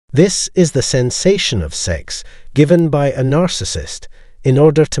This is the sensation of sex given by a narcissist in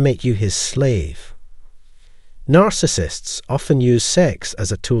order to make you his slave. Narcissists often use sex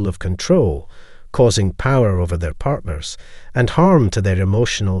as a tool of control, causing power over their partners and harm to their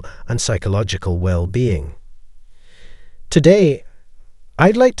emotional and psychological well-being. Today,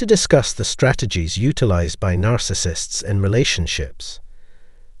 I'd like to discuss the strategies utilized by narcissists in relationships.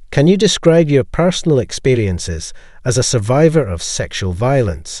 Can you describe your personal experiences as a survivor of sexual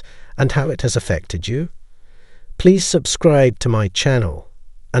violence and how it has affected you? Please subscribe to my channel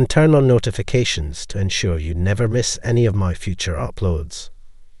and turn on notifications to ensure you never miss any of my future uploads.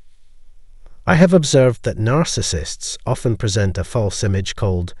 I have observed that narcissists often present a false image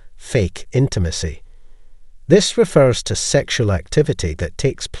called fake intimacy. This refers to sexual activity that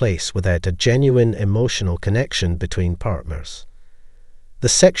takes place without a genuine emotional connection between partners. The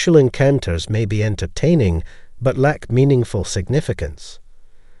sexual encounters may be entertaining but lack meaningful significance.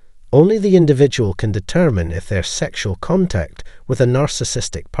 Only the individual can determine if their sexual contact with a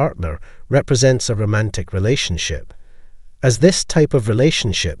narcissistic partner represents a romantic relationship, as this type of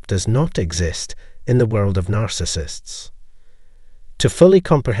relationship does not exist in the world of narcissists. To fully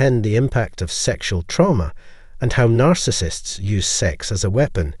comprehend the impact of sexual trauma and how narcissists use sex as a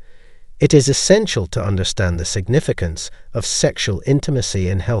weapon, it is essential to understand the significance of sexual intimacy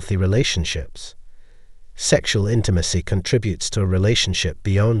in healthy relationships. Sexual intimacy contributes to a relationship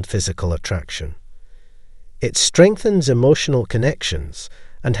beyond physical attraction. It strengthens emotional connections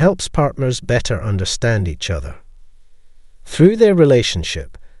and helps partners better understand each other. Through their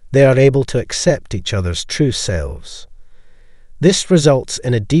relationship, they are able to accept each other's true selves. This results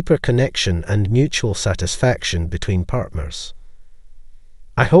in a deeper connection and mutual satisfaction between partners.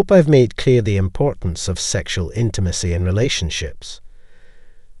 I hope I've made clear the importance of sexual intimacy in relationships.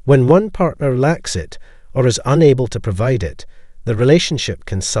 When one partner lacks it or is unable to provide it, the relationship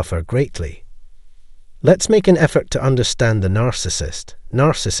can suffer greatly. Let's make an effort to understand the narcissist,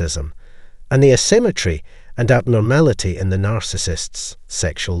 narcissism, and the asymmetry and abnormality in the narcissist's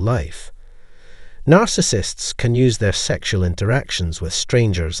sexual life. Narcissists can use their sexual interactions with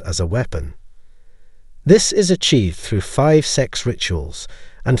strangers as a weapon. This is achieved through 5 sex rituals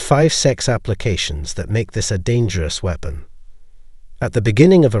and 5 sex applications that make this a dangerous weapon. At the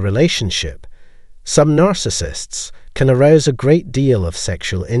beginning of a relationship, some narcissists can arouse a great deal of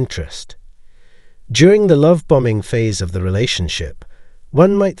sexual interest. During the love-bombing phase of the relationship,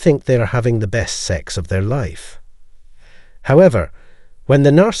 one might think they are having the best sex of their life. However, when the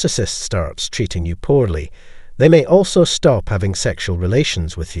narcissist starts treating you poorly, they may also stop having sexual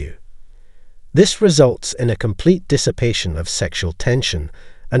relations with you. This results in a complete dissipation of sexual tension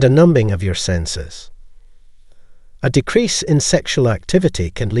and a numbing of your senses. A decrease in sexual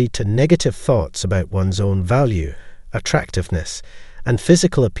activity can lead to negative thoughts about one's own value, attractiveness, and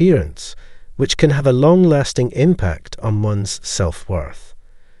physical appearance, which can have a long-lasting impact on one's self-worth.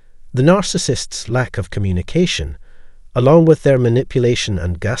 The narcissist's lack of communication, along with their manipulation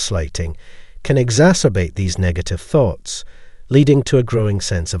and gaslighting, can exacerbate these negative thoughts, leading to a growing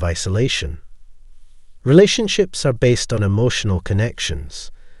sense of isolation. Relationships are based on emotional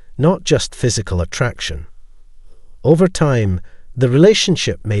connections, not just physical attraction. Over time, the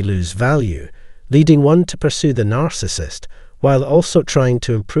relationship may lose value, leading one to pursue the narcissist while also trying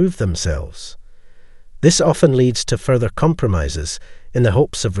to improve themselves. This often leads to further compromises in the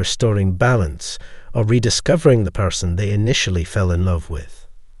hopes of restoring balance or rediscovering the person they initially fell in love with.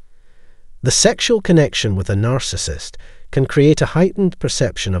 The sexual connection with a narcissist can create a heightened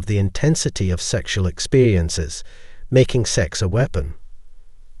perception of the intensity of sexual experiences, making sex a weapon.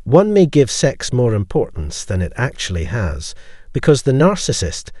 One may give sex more importance than it actually has, because the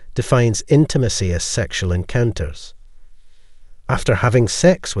narcissist defines intimacy as sexual encounters. After having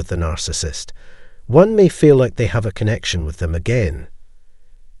sex with the narcissist, one may feel like they have a connection with them again.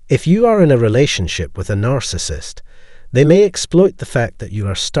 If you are in a relationship with a narcissist, they may exploit the fact that you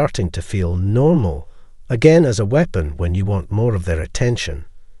are starting to feel normal again as a weapon when you want more of their attention.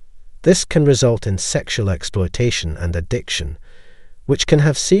 This can result in sexual exploitation and addiction, which can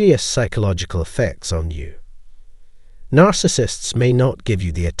have serious psychological effects on you. Narcissists may not give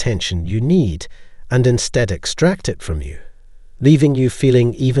you the attention you need and instead extract it from you, leaving you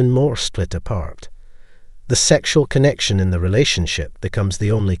feeling even more split apart. The sexual connection in the relationship becomes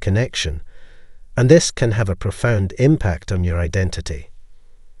the only connection, and this can have a profound impact on your identity.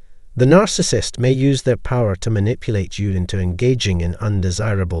 The narcissist may use their power to manipulate you into engaging in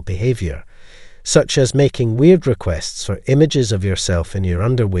undesirable behavior, such as making weird requests for images of yourself in your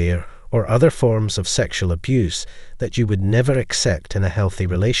underwear or other forms of sexual abuse that you would never accept in a healthy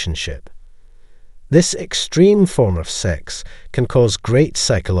relationship. This extreme form of sex can cause great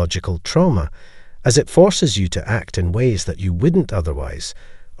psychological trauma, as it forces you to act in ways that you wouldn't otherwise,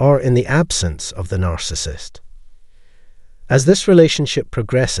 or in the absence of the narcissist. As this relationship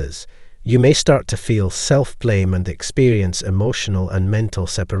progresses, you may start to feel self-blame and experience emotional and mental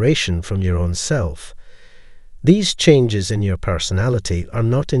separation from your own self. These changes in your personality are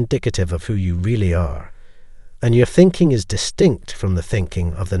not indicative of who you really are, and your thinking is distinct from the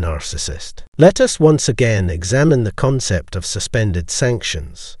thinking of the narcissist. Let us once again examine the concept of suspended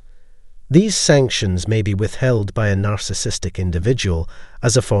sanctions. These sanctions may be withheld by a narcissistic individual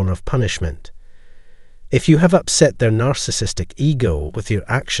as a form of punishment. If you have upset their narcissistic ego with your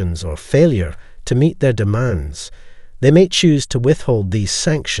actions or failure to meet their demands, they may choose to withhold these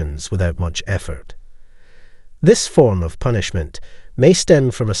sanctions without much effort. This form of punishment may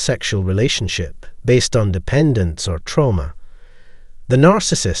stem from a sexual relationship based on dependence or trauma. The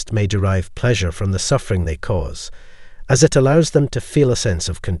narcissist may derive pleasure from the suffering they cause, as it allows them to feel a sense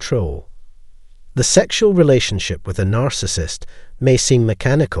of control. The sexual relationship with a narcissist may seem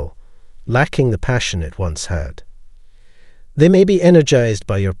mechanical, lacking the passion it once had. They may be energized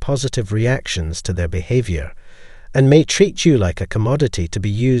by your positive reactions to their behavior, and may treat you like a commodity to be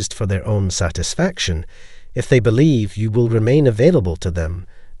used for their own satisfaction if they believe you will remain available to them,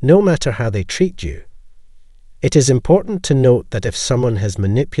 no matter how they treat you. It is important to note that if someone has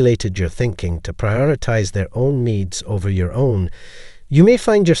manipulated your thinking to prioritize their own needs over your own, you may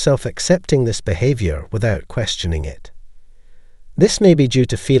find yourself accepting this behavior without questioning it. This may be due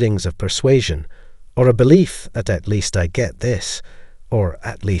to feelings of persuasion, or a belief that at least I get this, or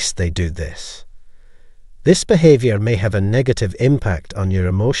at least they do this. This behavior may have a negative impact on your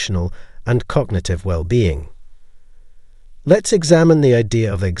emotional and cognitive well-being. Let's examine the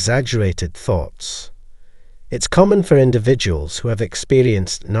idea of exaggerated thoughts. It's common for individuals who have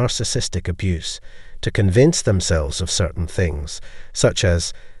experienced narcissistic abuse to convince themselves of certain things, such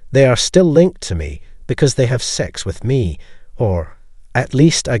as, they are still linked to me because they have sex with me, or at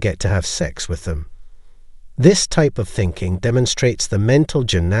least I get to have sex with them. This type of thinking demonstrates the mental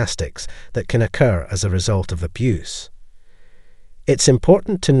gymnastics that can occur as a result of abuse. It's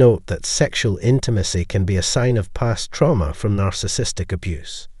important to note that sexual intimacy can be a sign of past trauma from narcissistic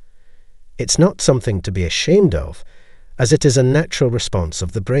abuse. It's not something to be ashamed of, as it is a natural response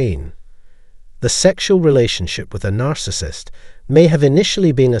of the brain. The sexual relationship with a narcissist may have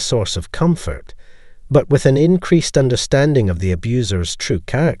initially been a source of comfort, but with an increased understanding of the abuser's true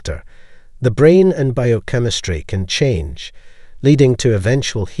character, the brain and biochemistry can change, leading to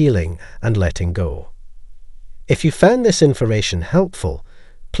eventual healing and letting go. If you found this information helpful,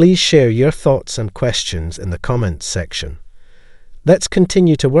 please share your thoughts and questions in the comments section. Let's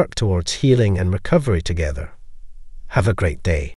continue to work towards healing and recovery together. Have a great day.